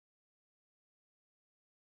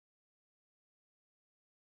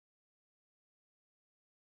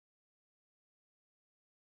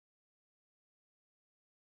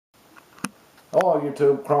Hello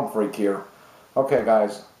YouTube, Chrome Freak here. Okay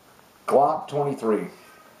guys, Glock 23.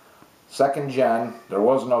 Second gen. There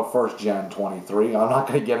was no first gen 23. I'm not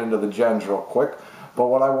going to get into the gens real quick, but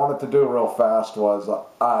what I wanted to do real fast was,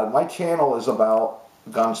 my channel is about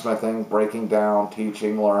gunsmithing, breaking down,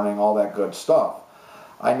 teaching, learning, all that good stuff.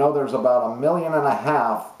 I know there's about 1.5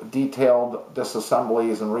 million detailed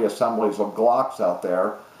disassemblies and reassemblies of Glocks out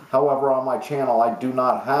there. However, on my channel I do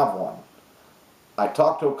not have one. I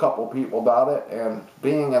talked to a couple people about it, and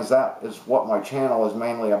being as that is what my channel is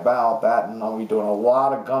mainly about, that and I'll be doing a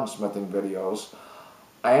lot of gunsmithing videos,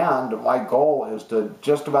 and my goal is to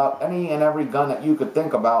just about any and every gun that you could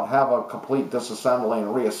think about have a complete disassembly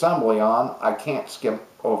and reassembly on. I can't skip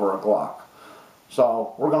over a Glock.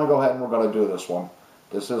 So we're going to go ahead and we're going to do this one.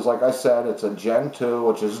 This is, like I said, it's a Gen 2,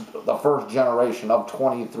 which is the first generation of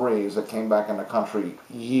 23s that came back in the country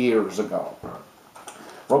years ago.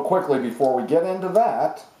 Real quickly, before we get into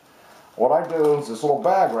that, what I do is this little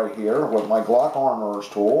bag right here with my Glock armorer's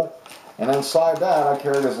tool, and inside that I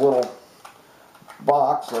carry this little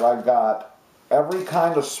box that I've got every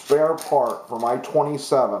kind of spare part for my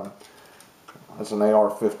 27. That's an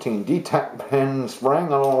AR-15 detent pin spring. I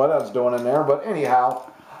don't know what that's doing in there, but anyhow,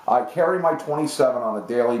 I carry my 27 on a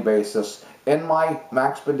daily basis. In my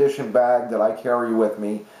Maxpedition bag that I carry with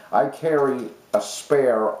me, I carry a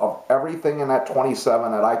spare of everything in that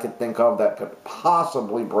 27 that I could think of that could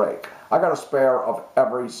possibly break. I got a spare of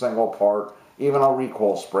every single part, even a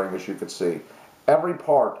recoil spring, as you could see. Every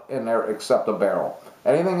part in there except a barrel.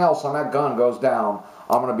 Anything else on that gun goes down,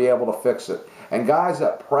 I'm going to be able to fix it. And guys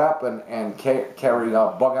that prep and carry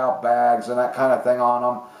bug-out bags and that kind of thing on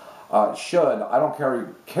them, I don't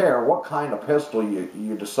care what kind of pistol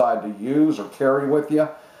you decide to use or carry with you,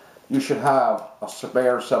 you should have a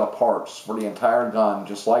spare set of parts for the entire gun,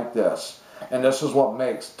 just like this. And this is what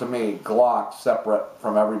makes, to me, Glock separate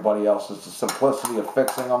from everybody else. It's the simplicity of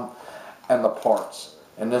fixing them and the parts.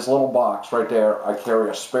 In this little box right there, I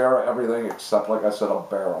carry a spare of everything except, like I said, a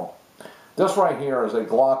barrel. This right here is a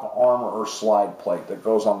Glock armor slide plate that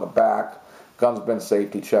goes on the back. Gun's been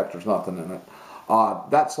safety checked, there's nothing in it.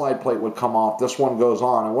 That slide plate would come off, this one goes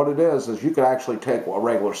on, and what it is you could actually take a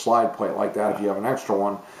regular slide plate like that if you have an extra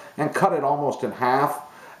one and cut it almost in half,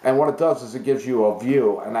 and what it does is it gives you a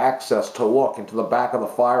view and access to look into the back of the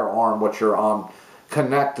firearm, what your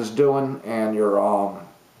connect is doing, and your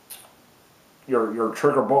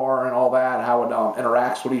trigger bar and all that, how it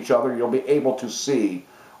interacts with each other. You'll be able to see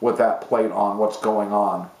with that plate on what's going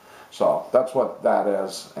on. So that's what that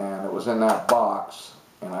is, and it was in that box,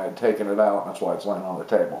 and I had taken it out, and that's why it's laying on the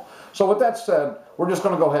table. So with that said, we're just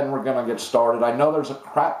going to go ahead and we're going to get started. I know there's a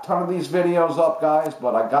crap ton of these videos up, guys,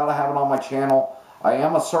 but I got to have it on my channel. I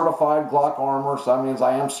am a certified Glock armorer, so that means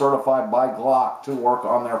I am certified by Glock to work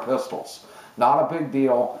on their pistols. Not a big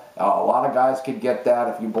deal. A lot of guys could get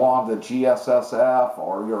that if you belong to GSSF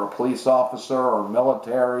or you're a police officer or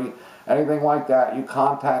military, anything like that. You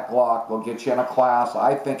contact Glock, they'll get you in a class.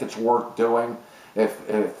 I think it's worth doing.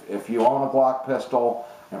 If you own a Glock pistol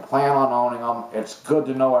and plan on owning them, it's good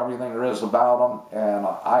to know everything there is about them, and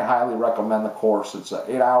I highly recommend the course. It's an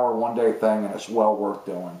 8-hour, one-day thing, and it's well worth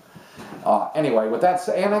doing. Anyway, with that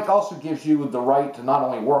said, and it also gives you the right to not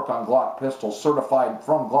only work on Glock pistols, certified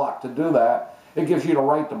from Glock to do that, it gives you the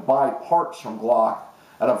right to buy parts from Glock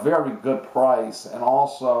at a very good price, and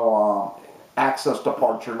also access to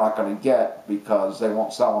parts you're not going to get because they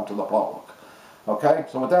won't sell them to the public. Okay,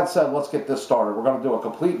 so with that said, let's get this started. We're going to do a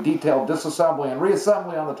complete detailed disassembly and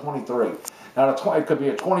reassembly on the 23. Now, it could be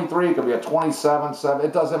a 23, it could be a 27, 7,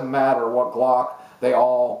 it doesn't matter what Glock, they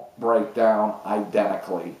all break down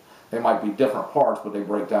identically. They might be different parts, but they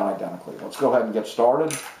break down identically. Let's go ahead and get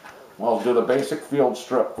started. We'll do the basic field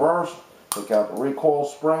strip first. Take out the recoil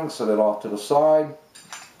spring, set it off to the side.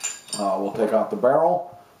 We'll take out the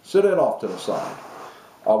barrel, set it off to the side.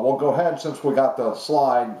 We'll go ahead, since we got the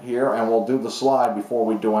slide here, and we'll do the slide before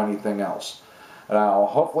we do anything else. Now,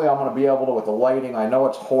 hopefully I'm going to be able to, with the lighting, I know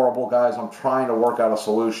it's horrible, guys. I'm trying to work out a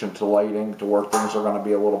solution to lighting to where things are going to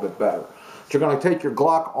be a little bit better. But you're going to take your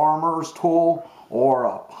Glock armorer's tool or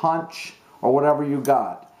a punch or whatever you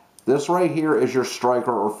got. This right here is your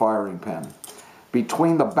striker or firing pin.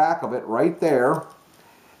 Between the back of it, right there,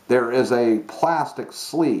 there is a plastic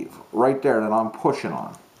sleeve right there that I'm pushing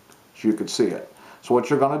on, so you can see it. So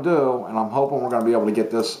what you're going to do, and I'm hoping we're going to be able to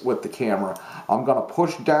get this with the camera, I'm going to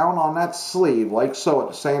push down on that sleeve like so. At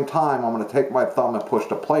the same time, I'm going to take my thumb and push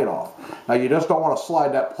the plate off. Now, you just don't want to slide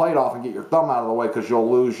that plate off and get your thumb out of the way, because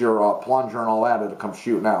you'll lose your plunger and all that. It'll come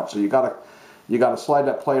shooting out. So you got to slide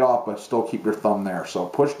that plate off, but still keep your thumb there. So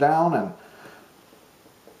push down,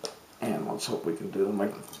 and let's hope we can do it. My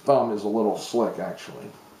thumb is a little slick,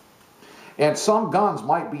 actually. And some guns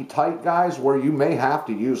might be tight, guys, where you may have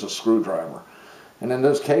to use a screwdriver. And in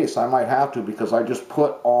this case, I might have to because I just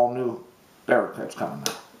put all new, there, it's coming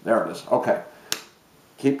now. There it is. Okay.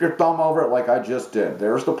 Keep your thumb over it like I just did.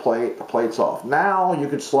 There's the plate's off. Now you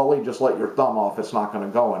could slowly just let your thumb off. It's not going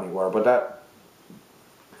to go anywhere. But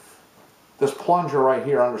this plunger right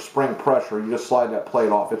here under spring pressure, you just slide that plate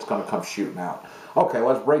off, it's going to come shooting out. Okay,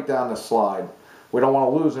 let's break down this slide. We don't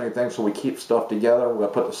want to lose anything, so we keep stuff together. We're going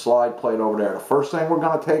to put the slide plate over there. The first thing we're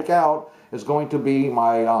going to take out is going to be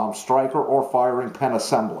my striker or firing pin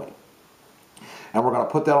assembly. And we're going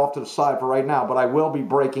to put that off to the side for right now, but I will be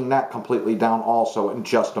breaking that completely down also in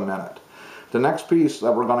just a minute. The next piece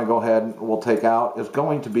that we're going to go ahead and we'll take out is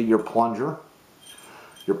going to be your plunger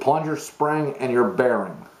spring, and your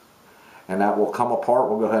bearing. And that will come apart.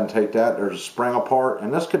 We'll go ahead and take that. There's a spring apart,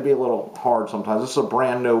 and this could be a little hard sometimes. This is a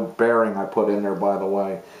brand new bearing I put in there, by the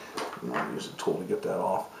way. I'm going to use a tool to get that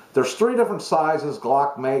off. There's 3 different sizes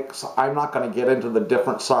Glock makes. I'm not going to get into the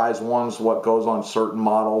different size ones, what goes on certain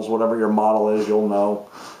models. Whatever your model is, you'll know.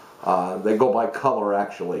 They go by color,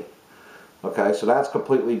 actually. Okay, so that's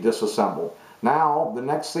completely disassembled. Now, the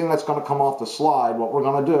next thing that's going to come off the slide, what we're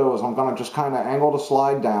going to do is I'm going to just kind of angle the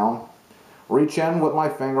slide down, reach in with my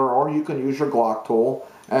finger, or you can use your Glock tool,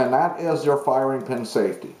 and that is your firing pin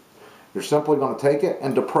safety. You're simply going to take it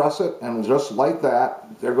and depress it, and just like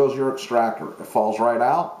that, there goes your extractor. It falls right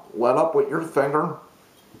out. Let up with your finger,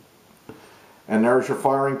 and there's your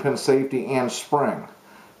firing pin safety and spring.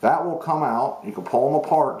 That will come out. You can pull them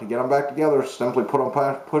apart. To get them back together, simply put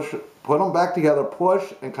them back together,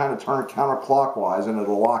 push, and kind of turn counterclockwise, and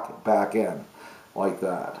it'll lock it back in like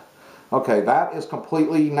that. Okay, that is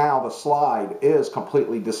completely, now the slide is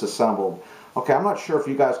completely disassembled. Okay, I'm not sure if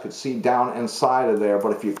you guys could see down inside of there,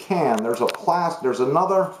 but if you can, there's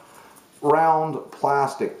another round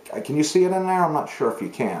plastic. Can you see it in there? I'm not sure if you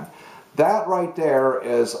can. That right there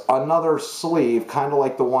is another sleeve, kind of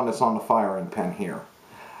like the one that's on the firing pin here.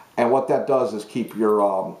 And what that does is keep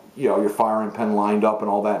your, your firing pin lined up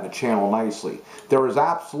and all that in the channel nicely. There is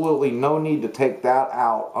absolutely no need to take that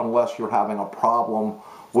out unless you're having a problem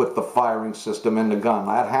with the firing system in the gun.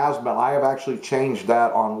 I have actually changed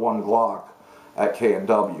that on one Glock at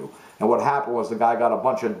K&W. And what happened was the guy got a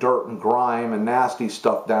bunch of dirt and grime and nasty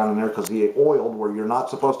stuff down in there because he oiled where you're not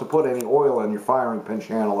supposed to put any oil in your firing pin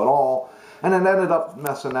channel at all. And it ended up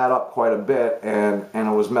messing that up quite a bit, and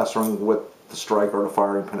it was messing with the striker or the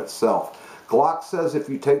firing pin itself. Glock says if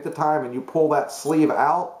you take the time and you pull that sleeve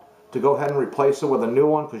out to go ahead and replace it with a new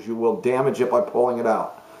one, because you will damage it by pulling it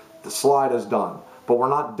out. The slide is done. But we're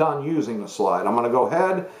not done using the slide. I'm going to go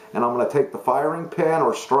ahead and I'm going to take the firing pin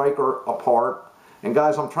or striker apart. And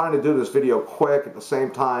guys, I'm trying to do this video quick, at the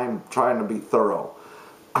same time trying to be thorough.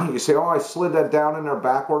 You say, oh, I slid that down in there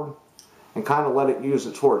backward and kind of let it use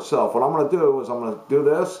it for itself. What I'm going to do is I'm going to do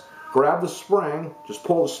this, grab the spring, just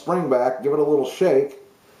pull the spring back, give it a little shake,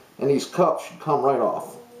 and these cups should come right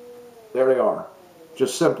off. There they are.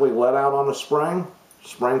 Just simply let out on the spring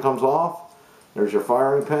comes off, there's your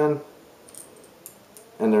firing pin,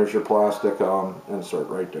 and there's your plastic insert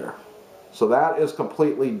right there. So that is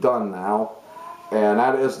completely done now, and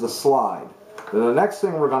that is the slide. Then the next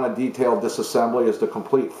thing we're going to detail disassembly is the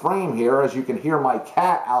complete frame here. As you can hear my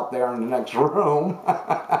cat out there in the next room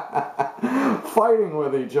fighting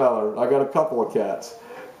with each other. I got a couple of cats.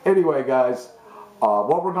 Anyway, guys,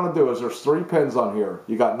 what we're going to do is there's 3 pins on here.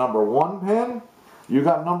 You got number 1 pin, you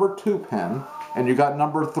got number 2 pin, and you got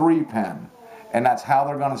number 3 pin. And that's how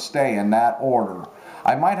they're going to stay in that order.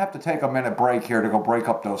 I might have to take a minute break here to go break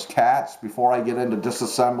up those cats before I get into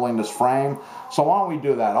disassembling this frame. So why don't we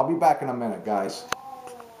do that? I'll be back in a minute, guys.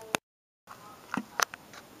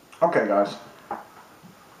 Okay, guys.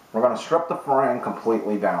 We're going to strip the frame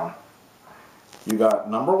completely down. You got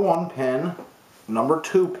number 1 pin, number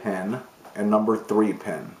 2 pin, and number 3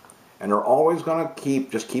 pin. And they're always going to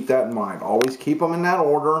just keep that in mind. Always keep them in that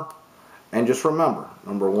order. And just remember,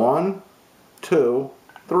 number 1, 2,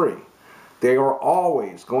 3. They are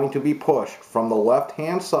always going to be pushed from the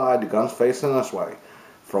left-hand side, the gun's facing this way.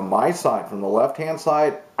 From my side, from the left-hand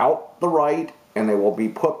side, out the right, and they will be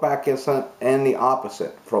put back in the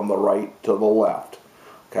opposite, from the right to the left.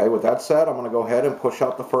 Okay, with that said, I'm going to go ahead and push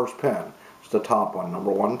out the first pin. It's the top one, number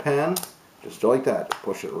 1 pin, just like that.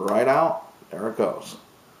 Push it right out, there it goes.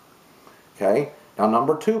 Okay, now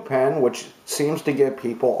number 2 pin, which seems to give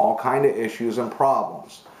people all kind of issues and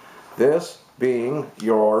problems. This being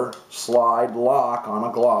your slide lock on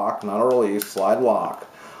a Glock, not a release, slide lock.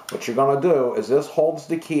 What you're going to do is this holds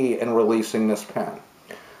the key in releasing this pin.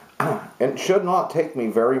 It should not take me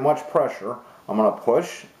very much pressure. I'm going to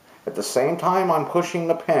push. At the same time I'm pushing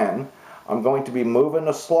the pin, I'm going to be moving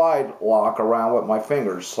the slide lock around with my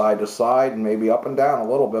fingers, side to side, and maybe up and down a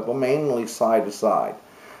little bit, but mainly side to side.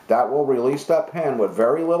 That will release that pin with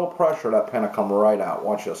very little pressure. That pin will come right out.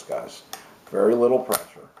 Watch this, guys. Very little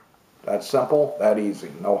pressure. That simple, that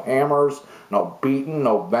easy. No hammers, no beating,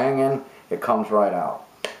 no banging. It comes right out.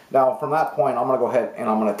 Now, from that point, I'm going to go ahead and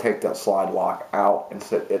I'm going to take that slide lock out and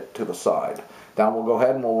set it to the side. Then we'll go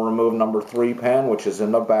ahead and we'll remove number 3 pin, which is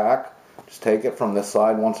in the back. Just take it from this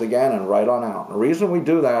side once again and right on out. The reason we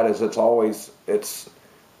do that is it's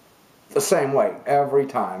the same way every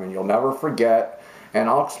time, and you'll never forget. And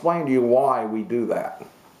I'll explain to you why we do that.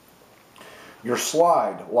 Your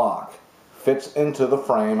slide lock fits into the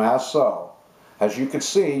frame as so. As you can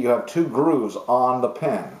see, you have 2 grooves on the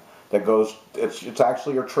pin that goes, it's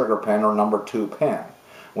actually your trigger pin or number 2 pin.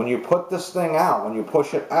 When you put this thing out, when you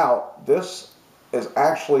push it out, this is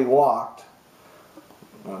actually locked.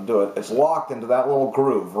 I'm going to do it. It's locked into that little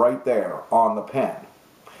groove right there on the pin.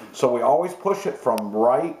 So we always push it from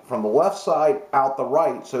the left side out the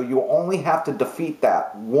right, so you only have to defeat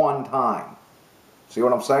that one time. See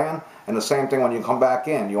what I'm saying? And the same thing when you come back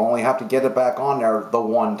in. You only have to get it back on there the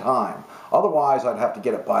one time. Otherwise, I'd have to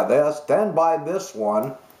get it by this, then by this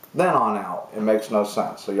one, then on out. It makes no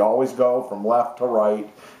sense. So you always go from left to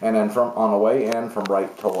right, and then from on the way in, from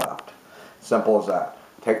right to left. Simple as that.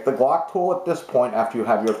 Take the Glock tool at this point after you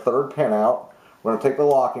have your 3rd pin out. We're going to take the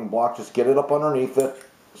locking block, just get it up underneath it,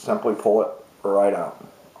 simply pull it right out,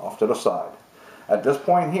 off to the side. At this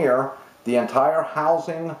point here, the entire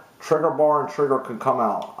housing, trigger bar, and trigger can come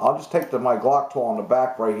out. I'll just take my Glock tool on the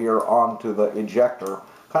back right here onto the ejector,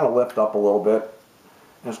 kind of lift up a little bit,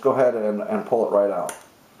 and just go ahead and pull it right out.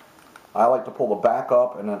 I like to pull the back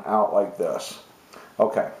up and then out like this.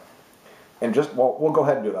 Okay. And we'll go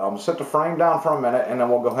ahead and do that. I'm going to set the frame down for a minute, and then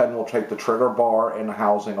we'll go ahead and we'll take the trigger bar and the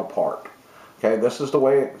housing apart. Okay, this is the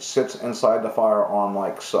way it sits inside the firearm,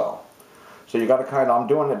 like so. So you got to I'm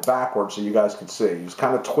doing it backwards so you guys can see. You just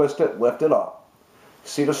kind of twist it, lift it up.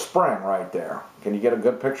 See the spring right there. Can you get a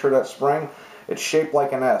good picture of that spring? It's shaped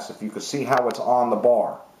like an S. If you could see how it's on the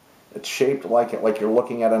bar, it's shaped like you're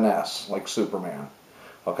looking at an S, like Superman.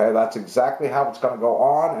 Okay, that's exactly how it's going to go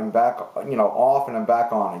on and back, off and then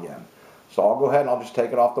back on again. So I'll go ahead and I'll just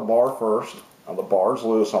take it off the bar first. Now the bar's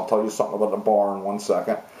loose. I'll tell you something about the bar in 1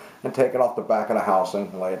 second. And take it off the back of the housing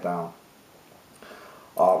and lay it down.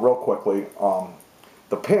 Real quickly,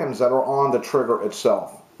 the pins that are on the trigger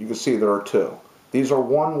itself, you can see there are 2. These are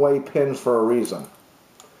one-way pins for a reason.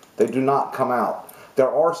 They do not come out.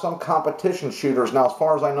 There are some competition shooters. Now, as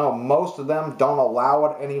far as I know, most of them don't allow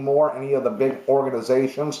it anymore, any of the big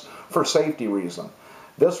organizations, for safety reason.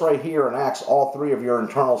 This right here enacts all 3 of your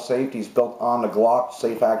internal safeties built on the Glock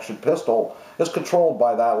safe action pistol is controlled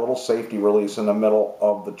by that little safety release in the middle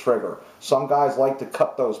of the trigger. Some guys like to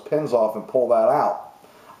cut those pins off and pull that out.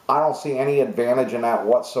 I don't see any advantage in that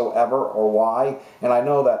whatsoever, or why. And I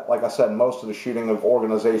know that, like I said, most of the shooting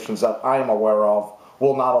organizations that I'm aware of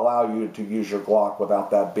will not allow you to use your Glock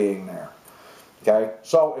without that being there. Okay,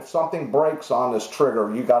 so if something breaks on this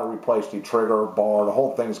trigger, you got to replace the trigger, bar, the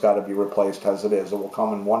whole thing's got to be replaced as it is. It will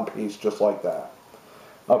come in one piece just like that.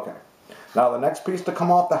 Okay, now the next piece to come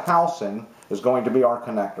off the housing is going to be our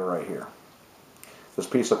connector right here. This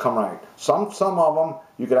piece will come right. Some of them,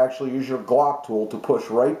 you could actually use your Glock tool to push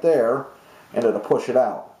right there, and it'll push it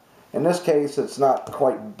out. In this case, it's not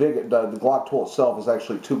quite big. The Glock tool itself is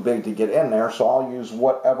actually too big to get in there, so I'll use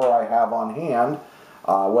whatever I have on hand.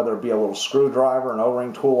 Whether it be a little screwdriver, an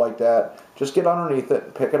O-ring tool like that, just get underneath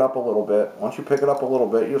it, pick it up a little bit. Once you pick it up a little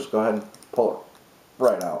bit, you just go ahead and pull it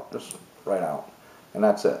right out, just right out. And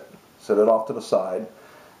that's it. Set it off to the side.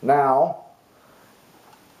 Now,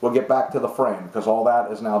 we'll get back to the frame because all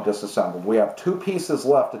that is now disassembled. We have 2 pieces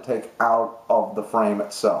left to take out of the frame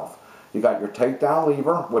itself. You got your takedown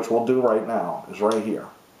lever, which we'll do right now, is right here.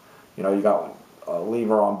 You got a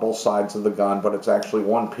lever on both sides of the gun, but it's actually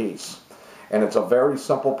one piece. And it's a very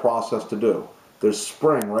simple process to do. There's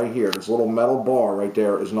spring right here. This little metal bar right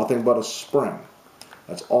there is nothing but a spring.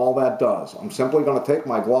 That's all that does. I'm simply going to take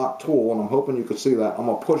my Glock tool, and I'm hoping you can see that. I'm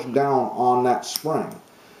going to push down on that spring.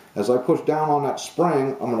 As I push down on that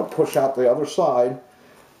spring, I'm going to push out the other side,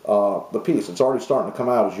 the piece. It's already starting to come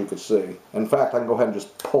out, as you can see. In fact, I can go ahead and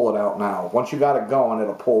just pull it out now. Once you got it going,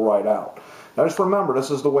 it'll pull right out. Now just remember,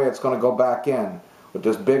 this is the way it's going to go back in. With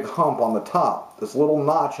this big hump on the top. This little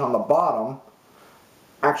notch on the bottom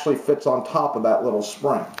actually fits on top of that little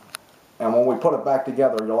spring. And when we put it back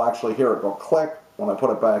together, you'll actually hear it go click when I put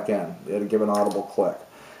it back in. It'll give an audible click.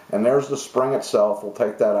 And there's the spring itself. We'll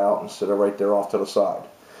take that out and sit it right there off to the side.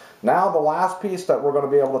 Now the last piece that we're going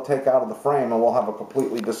to be able to take out of the frame, and we'll have a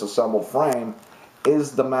completely disassembled frame,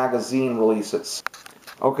 is the magazine release itself.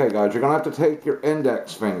 Okay guys, you're going to have to take your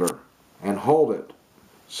index finger and hold it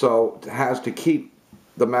so it has to keep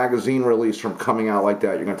the magazine release from coming out like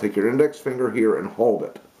that. You're going to take your index finger here and hold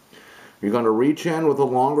it. You're going to reach in with a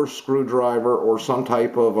longer screwdriver or some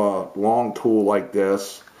type of a long tool like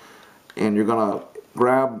this, and you're going to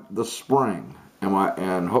grab the spring.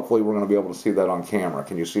 And hopefully we're going to be able to see that on camera.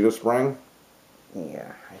 Can you see the spring?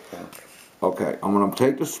 Yeah, I think. Okay, I'm going to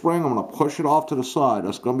take the spring, I'm going to push it off to the side.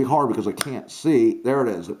 That's going to be hard because I can't see. There it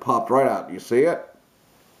is. It popped right out. You see it?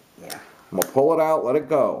 Yeah. I'm going to pull it out, let it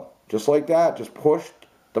go. Just like that. Just push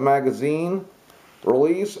the magazine,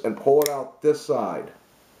 release, and pull it out this side.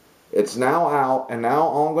 It's now out, and now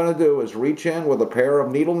all I'm going to do is reach in with a pair of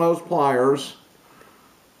needle nose pliers,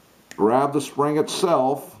 grab the spring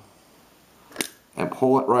itself, and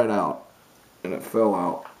pull it right out. And it fell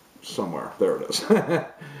out somewhere. There it is.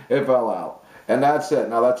 It fell out. And that's it.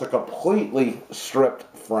 Now that's a completely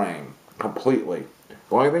stripped frame. Completely.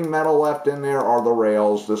 The only thing metal left in there are the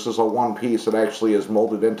rails. This is a one piece that actually is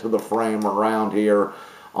molded into the frame around here.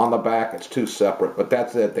 On the back it's two separate, but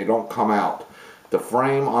that's it. They don't come out. The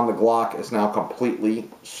frame on the Glock is now completely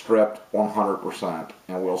stripped 100%,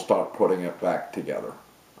 and we'll start putting it back together.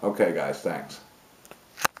 Okay guys, thanks.